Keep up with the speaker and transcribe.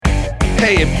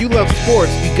Hey, if you love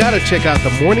sports, you gotta check out the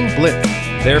Morning Blitz.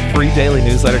 Their free daily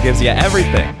newsletter gives you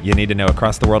everything you need to know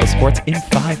across the world of sports in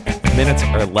 5 minutes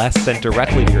or less, sent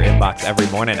directly to your inbox every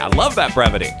morning. I love that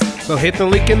brevity. So hit the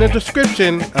link in the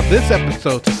description of this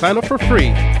episode to sign up for free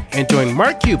and join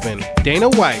Mark Cuban, Dana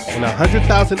White, and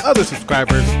 100,000 other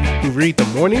subscribers who read the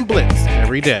Morning Blitz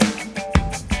every day.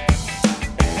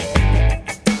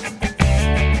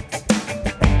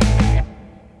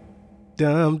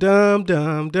 Dum dum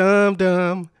dum dum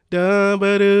dum dum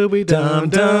ba dooby dum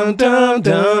dum dum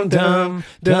dum dum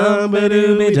dum ba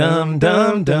dooby dum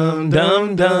dum dum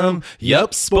dum dum.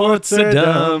 Yup, sports are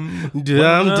dumb.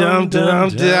 Dum dum dum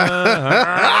dum.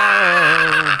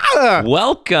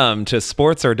 Welcome to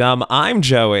Sports Are Dumb. I'm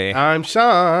Joey. I'm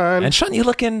Sean. And Sean, you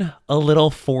looking a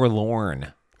little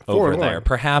forlorn over there.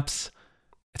 Perhaps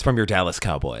it's from your Dallas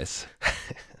Cowboys.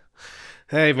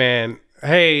 Hey, man.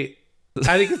 Hey,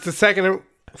 I think it's the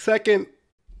second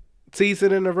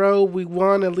season in a row we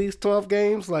won at least 12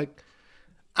 games. Like,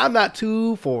 I'm not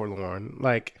too forlorn.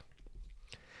 Like,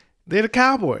 they're the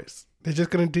Cowboys. They're just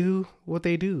going to do what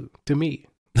they do to me.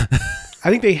 I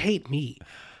think they hate me.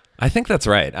 I think that's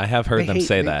right. I have heard them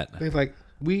say that. They're like,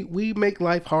 we make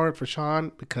life hard for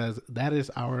Sean because that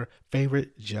is our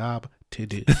favorite job to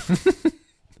do.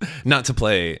 Not to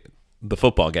play the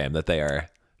football game that they are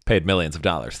paid millions of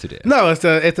dollars to do. No, it's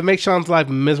to make Sean's life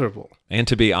miserable. And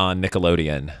to be on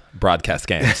Nickelodeon broadcast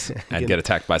games and get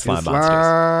attacked by slime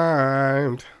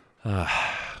monsters.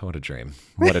 What a dream.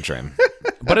 What a dream.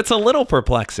 But it's a little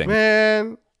perplexing.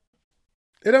 Man,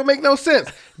 it don't make no sense.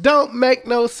 Don't make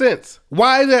no sense.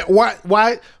 Why that?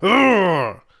 Why?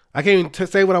 Ugh. I can't even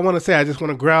say what I want to say. I just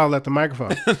want to growl at the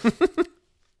microphone.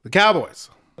 The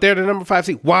Cowboys. They're the number 5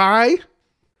 seed. Why?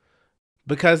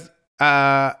 Because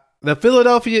the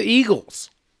Philadelphia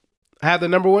Eagles have the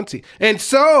number 1 seed. And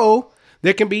so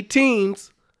there can be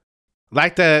teams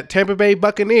like the Tampa Bay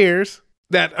Buccaneers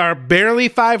that are barely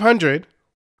 500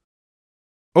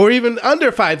 or even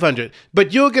under 500,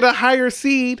 but you'll get a higher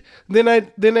seed than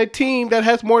a team that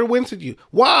has more wins than you.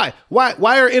 Why?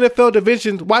 Why are NFL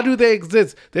divisions? Why do they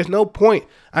exist? There's no point.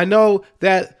 I know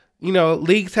that,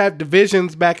 leagues have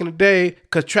divisions back in the day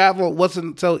because travel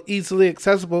wasn't so easily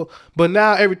accessible, but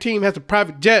now every team has a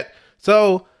private jet.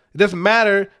 So it doesn't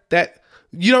matter that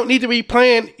you don't need to be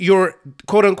playing your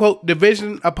quote unquote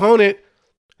division opponent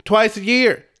twice a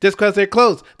year just because they're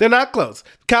close. They're not close.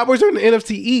 The Cowboys are in the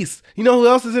NFC East. You know who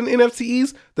else is in the NFC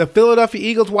East? The Philadelphia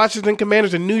Eagles, Washington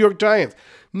Commanders, and New York Giants.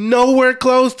 Nowhere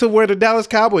close to where the Dallas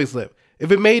Cowboys live.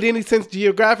 If it made any sense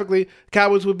geographically,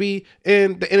 Cowboys would be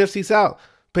in the NFC South,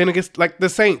 playing against like the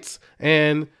Saints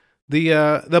and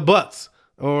the Bucks,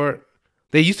 or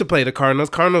they used to play the Cardinals.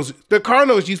 The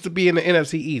Cardinals used to be in the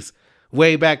NFC East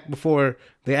way back before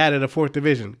they added a 4th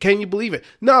division. Can you believe it?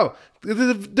 No,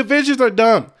 the divisions are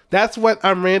dumb. That's what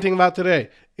I'm ranting about today.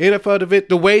 NFL division,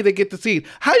 the way they get the seed.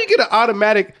 How you get an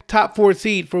automatic top 4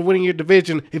 seed for winning your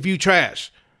division if you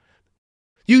trash?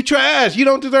 You trash. You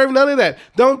don't deserve none of that.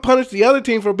 Don't punish the other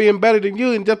team for being better than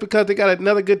you, and just because they got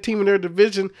another good team in their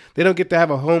division, they don't get to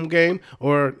have a home game,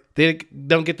 or they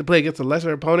don't get to play against a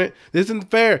lesser opponent. This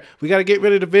isn't fair. We got to get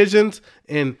rid of divisions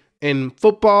in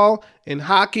football, in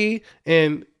hockey,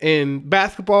 in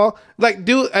basketball. Like,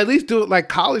 at least do it like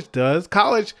college does.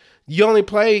 College, you only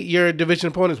play your division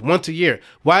opponents once a year.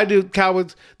 Why do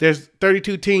Cowboys? There's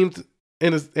 32 teams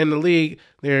in the league.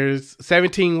 There's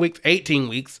 18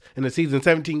 weeks in the season,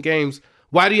 17 games.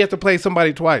 Why do you have to play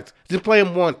somebody twice? Just play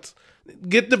them once.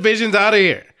 Get divisions out of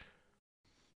here.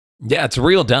 Yeah, it's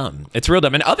real dumb. It's real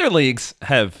dumb. And other leagues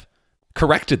have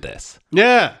corrected this.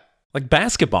 Yeah. Like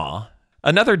basketball.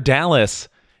 Another Dallas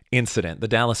incident, the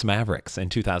Dallas Mavericks in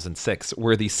 2006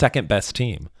 were the second best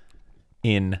team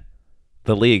in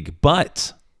the league,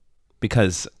 but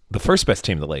because the first best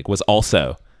team in the league was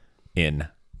also in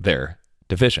their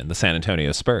division, the San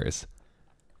Antonio Spurs,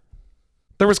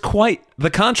 there was quite the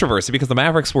controversy because the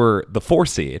Mavericks were the 4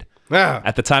 seed. Yeah.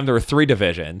 At the time, there were 3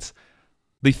 divisions.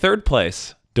 The third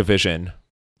place division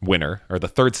winner, or the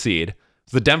 3rd seed,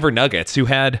 was the Denver Nuggets, who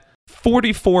had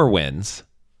 44 wins.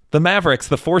 The Mavericks,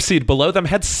 the 4 seed below them,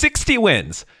 had 60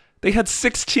 wins. They had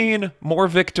 16 more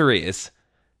victories,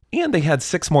 and they had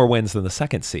 6 more wins than the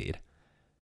 2nd seed.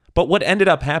 But what ended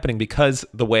up happening, because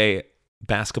the way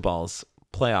basketball's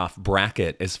playoff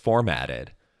bracket is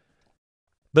formatted,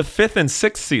 the 5th and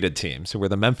 6th seeded teams, who were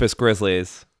the Memphis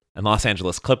Grizzlies and Los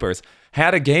Angeles Clippers,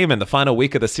 had a game in the final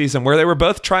week of the season where they were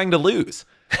both trying to lose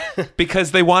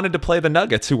because they wanted to play the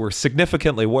Nuggets, who were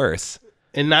significantly worse.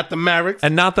 And not the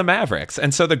Mavericks.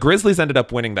 And so the Grizzlies ended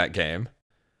up winning that game.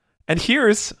 And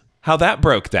here's how that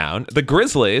broke down. The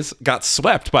Grizzlies got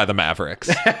swept by the Mavericks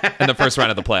in the first round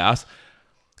of the playoffs.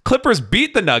 Clippers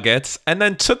beat the Nuggets and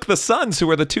then took the Suns, who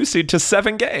were the 2 seed, to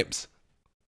 7 games.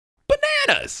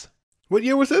 Bananas. What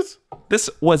year was this? This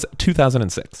was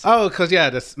 2006. Oh, because, the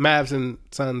Mavs and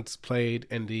Suns played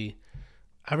in the...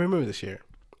 I remember this year.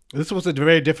 This was a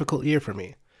very difficult year for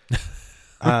me.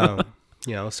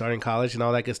 Starting college and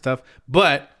all that good stuff.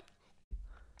 But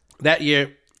that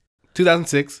year,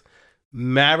 2006,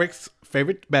 Mavericks'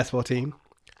 favorite basketball team,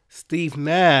 Steve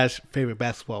Nash' favorite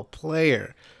basketball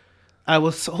player. I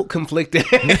was so conflicted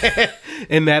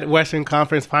in that Western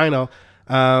Conference final.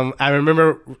 I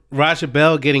remember Raja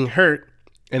Bell getting hurt,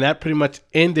 and that pretty much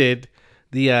ended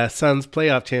the Suns'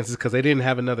 playoff chances because they didn't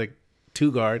have another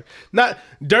two guard. Not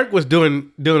Dirk was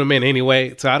doing them in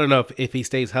anyway, so I don't know if he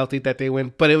stays healthy that they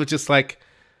win. But it was just like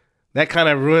that kind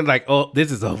of ruined. Like, oh,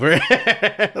 this is over.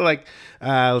 Like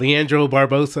Leandro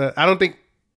Barbosa. I don't think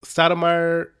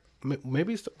Stoudemire.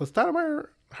 Maybe was Stoudemire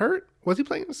hurt? Was he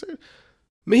playing this year?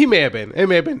 He may have been. It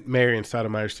may have been Marion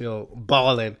Stoudemire still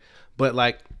balling, but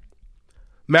like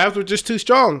Mavs were just too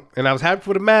strong, and I was happy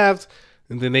for the Mavs.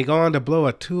 And then they go on to blow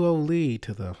a 2-0 lead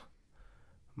to the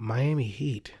Miami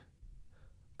Heat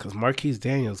because Marquise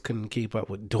Daniels couldn't keep up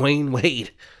with Dwayne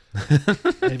Wade.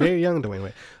 A very young Dwayne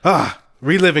Wade.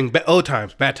 Reliving old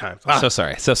times, bad times. So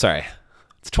sorry. It's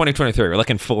 2023. We're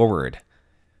looking forward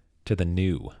to the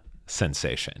new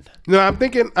sensation. No,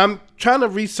 I'm trying to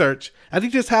research. I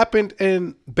think this happened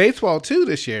in baseball too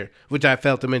this year, which I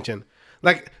failed to mention.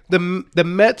 Like the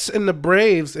Mets and the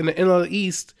Braves in the NL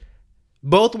East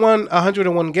both won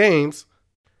 101 games,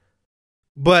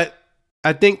 but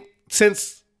I think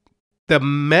since the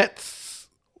Mets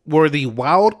were the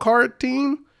wild card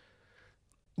team,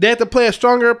 they had to play a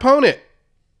stronger opponent.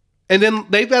 And then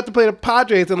they had to play the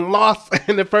Padres and lost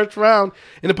in the first round.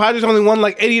 And the Padres only won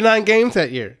like 89 games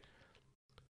that year.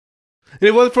 And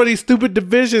it wasn't for these stupid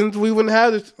divisions, we wouldn't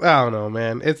have this. I don't know,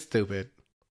 man. It's stupid.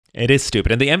 It is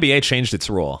stupid. And the NBA changed its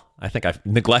rule. I think I've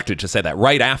neglected to say that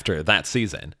right after that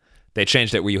season. They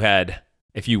changed it where you had,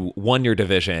 if you won your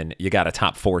division, you got a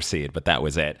top 4 seed, but that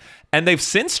was it. And they've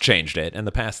since changed it in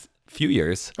the past few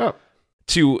years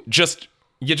to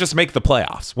you just make the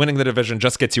playoffs. Winning the division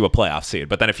just gets you a playoff seed.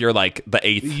 But then if you're like the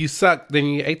 8th, you suck. Then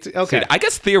you 8th. Okay, seed, I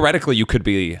guess theoretically you could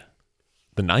be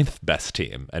the 9th best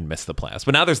team and miss the playoffs.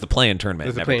 But now there's the play-in tournament.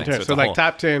 There's the play-in tournament. So like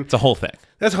top 10. It's a whole thing.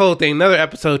 That's a whole thing. Another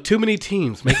episode. Too many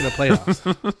teams making the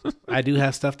playoffs. I do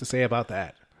have stuff to say about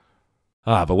that.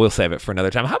 But we'll save it for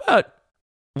another time. How about,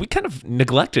 we kind of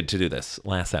neglected to do this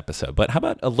last episode, but how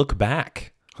about a look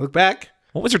back? Look back?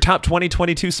 What was your top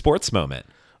 2022 sports moment?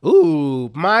 Ooh,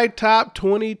 my top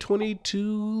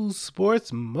 2022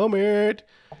 sports moment.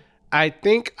 I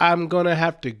think I'm going to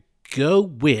have to go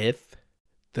with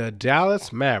the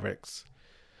Dallas Mavericks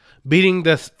beating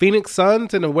the Phoenix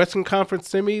Suns in the Western Conference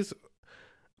semis.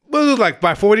 Well, it was like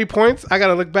by 40 points. I got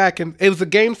to look back, and it was a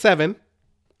game 7.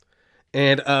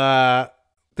 And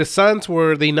the Suns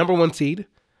were the number 1 seed,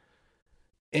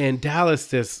 and Dallas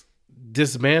just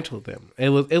dismantled them. It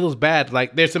was bad.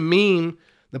 Like there's a meme,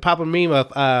 the popular meme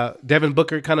of Devin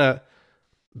Booker kind of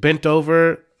bent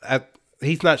over.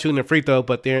 He's not shooting a free throw,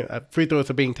 but free throws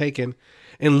are being taken,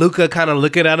 and Luka kind of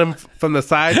looking at him from the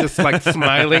side, just like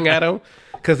smiling at him,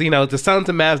 because the Suns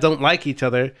and Mavs don't like each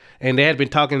other, and they had been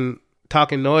talking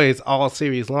noise all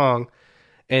series long,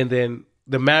 and then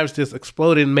the Mavs just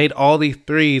exploded and made all these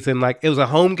threes, and like it was a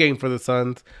home game for the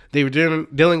Suns. They were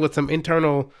dealing with some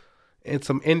internal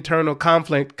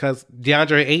conflict because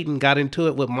DeAndre Ayton got into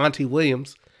it with Monty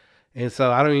Williams, and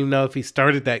so I don't even know if he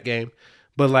started that game.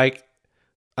 But like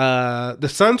the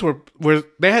Suns were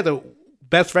they had the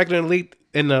best record in the league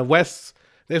in the West.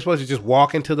 They're supposed to just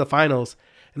walk into the finals,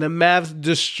 and the Mavs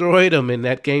destroyed them in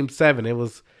that game 7. It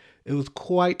was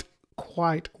quite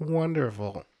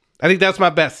wonderful. I think that's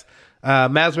my best.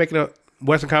 Mavs making a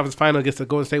Western Conference final against the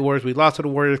Golden State Warriors. We lost to the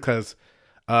Warriors because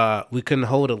we couldn't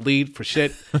hold a lead for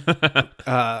shit. We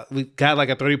got like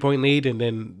a 30-point lead, and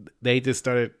then they just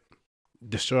started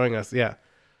destroying us. Yeah,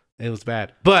 it was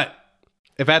bad. But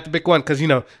if I had to pick one, because,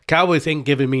 Cowboys ain't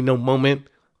giving me no moment.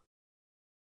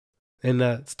 And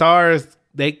the Stars,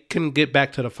 they couldn't get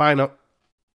back to the final.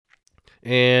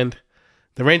 And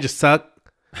the Rangers suck.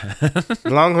 The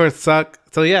Longhorns suck.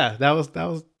 So yeah, that was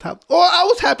top. Oh, I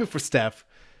was happy for Steph.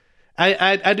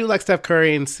 I do like Steph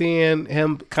Curry, and seeing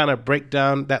him kind of break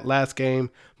down that last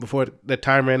game before the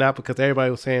time ran out, because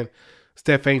everybody was saying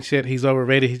Steph ain't shit. He's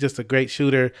overrated. He's just a great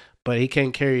shooter, but he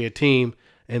can't carry a team.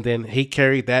 And then he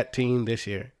carried that team this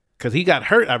year because he got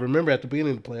hurt. I remember at the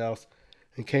beginning of the playoffs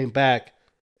and came back,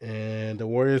 and the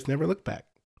Warriors never looked back.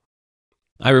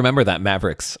 I remember that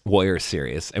Mavericks Warriors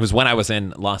series. It was when I was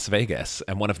in Las Vegas,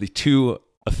 and one of the 2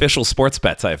 official sports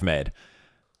bets I've made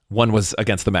One was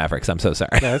against the Mavericks. I'm so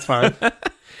sorry. No, it's fine.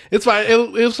 It's fine.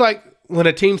 It was like when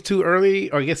a team's too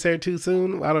early or gets there too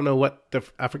soon. I don't know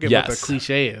I forget what the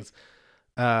cliche is.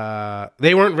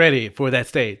 They weren't ready for that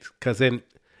stage because then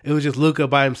it was just Luka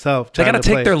by himself. They got to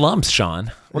take their lumps,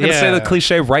 Sean. We're going to say the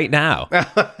cliche right now.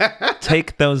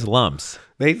 Take those lumps.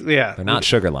 They're not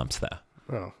sugar lumps, though.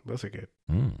 Oh, those are good.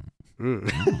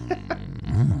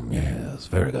 Yes,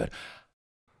 very good.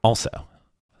 Also,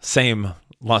 same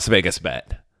Las Vegas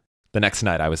bet. The next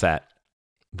night I was at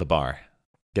the bar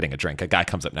getting a drink. A guy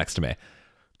comes up next to me,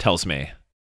 tells me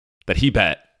that he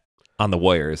bet on the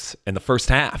Warriors in the first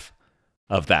half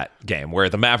of that game where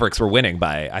the Mavericks were winning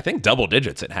by, I think, double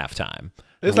digits at halftime.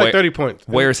 It's like 30 points.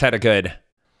 Warriors had a good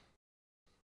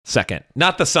second.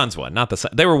 Not the Suns one. Not the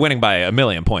Suns. They were winning by a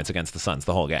million points against the Suns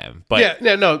the whole game. But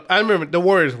no, I remember the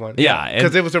Warriors one. Yeah.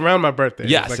 Because it was around my birthday.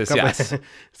 Yes.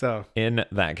 So in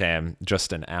that game,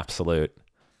 just an absolute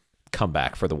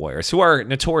comeback for the Warriors, who are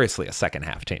notoriously a second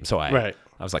half team. So I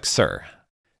was like, sir,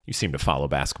 you seem to follow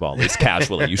basketball at least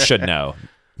casually. You should know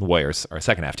the Warriors are a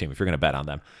second half team if you're going to bet on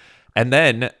them. And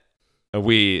then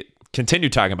we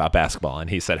continued talking about basketball, and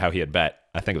he said how he had bet,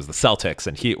 I think it was the Celtics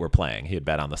and Heat were playing. He had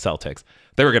bet on the Celtics.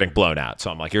 They were getting blown out.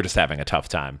 So I'm like, you're just having a tough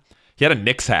time. He had a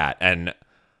Knicks hat, and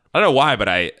I don't know why, but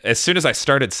as soon as I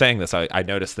started saying this, I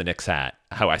noticed the Knicks hat,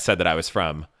 how I said that I was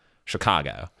from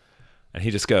Chicago. And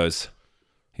he just goes,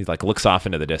 he's like, looks off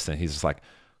into the distance. He's just like,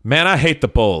 man, I hate the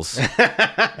Bulls,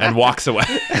 and walks away.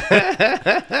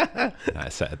 And I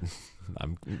said,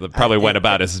 probably went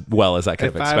about as well as I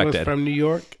could have expected. If I was from New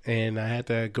York and I had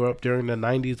to grow up during the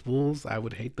 90s Bulls, I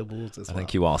would hate the Bulls as well. I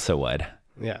think you also would.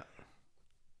 Yeah.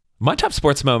 My top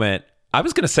sports moment, I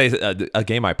was going to say a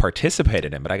game I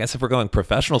participated in, but I guess if we're going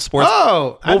professional sports,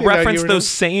 we'll reference those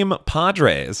same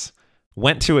Padres.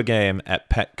 Went to a game at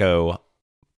Petco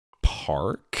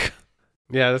Park.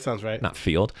 Yeah, that sounds right. Not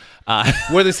field.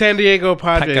 Where the San Diego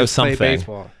Padres play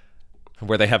baseball.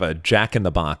 Where they have a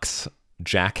jack-in-the-box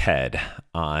jack head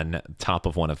on top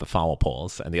of one of the foul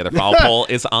poles, and the other foul pole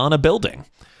is on a building.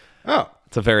 Oh.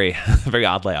 It's a very, very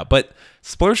odd layout. But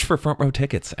splurged for front row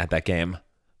tickets at that game.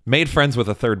 Made friends with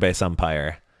a third base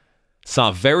umpire.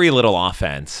 Saw very little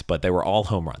offense, but they were all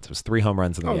home runs. It was 3 home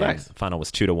runs in the game. Nice. The final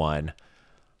was 2-1.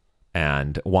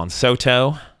 And Juan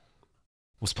Soto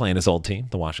was playing his old team,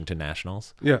 the Washington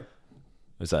Nationals. Yeah.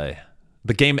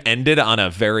 The game ended on a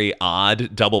very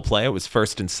odd double play. It was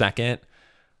first and second.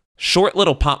 Short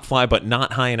little pop fly, but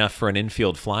not high enough for an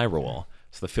infield fly rule.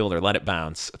 So the fielder let it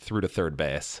bounce through to third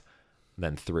base,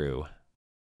 then through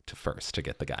to first to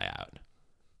get the guy out.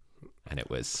 And it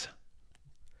was,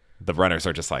 the runners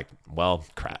are just like, well,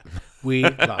 crap. We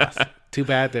lost. Too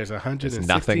bad there's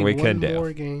 161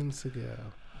 more games to go.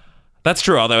 That's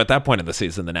true, although at that point in the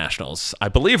season, the Nationals, I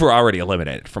believe, were already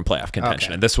eliminated from playoff contention.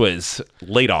 Okay. And this was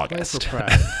late August.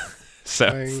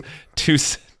 So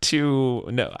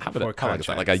how about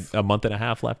like a month and a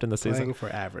half left in the season? Playing for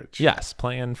average. Yes,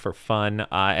 playing for fun.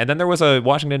 And then there was a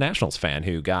Washington Nationals fan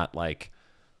who got like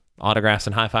autographs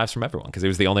and high fives from everyone because he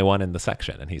was the only one in the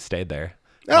section, and he stayed there.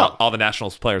 Oh. All the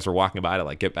Nationals players were walking by to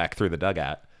like get back through the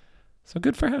dugout. So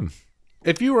good for him.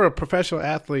 If you were a professional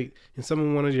athlete and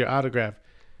someone wanted your autograph,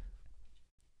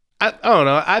 I don't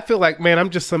know. I feel like, man, I'm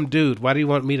just some dude. Why do you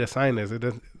want me to sign this? It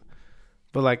doesn't.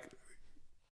 But like,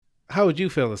 how would you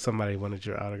feel if somebody wanted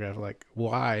your autograph? Like,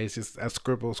 why? It's just a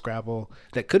scribble, scrabble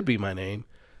that could be my name,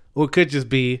 or it could just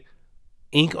be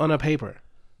ink on a paper.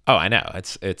 Oh, I know.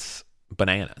 It's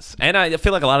bananas, and I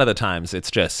feel like a lot of the times it's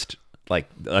just like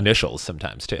initials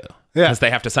sometimes too. Yeah, because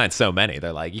they have to sign so many.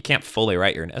 They're like, you can't fully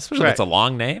write your name, especially if it's a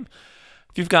long name.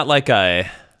 If you've got like a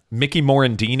Mickey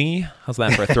Morandini, how's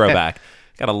that for a throwback?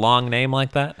 Got a long name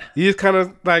like that? You just kind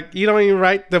of like, you don't even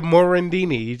write the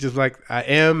Morandini. You just like I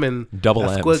am and double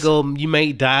a squiggle. You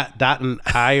may dot an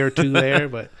I or two there,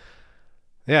 but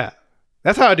yeah,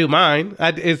 that's how I do mine.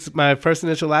 It's my first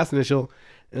initial, last initial,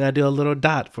 and I do a little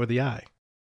dot for the I.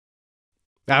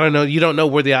 I don't know. You don't know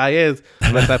where the I is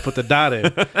unless I put the dot in,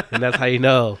 and that's how you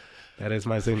know that is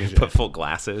my signature. Put full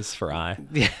glasses for I.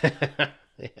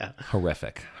 Yeah.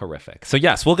 Horrific. So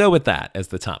yes, we'll go with that as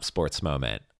the top sports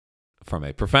moment from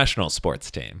a professional sports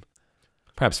team.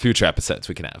 Perhaps future episodes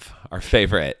we can have our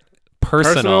favorite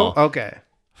personal? Okay.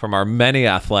 From our many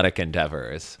athletic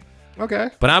endeavors. Okay.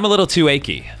 But I'm a little too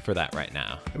achy for that right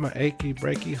now. My achy,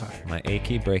 breaky heart. My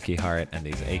achy, breaky heart and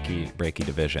these achy, breaky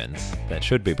divisions that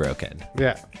should be broken.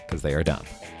 Yeah. Because they are dumb.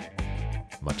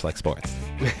 Much like sports.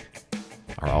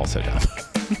 Are also dumb.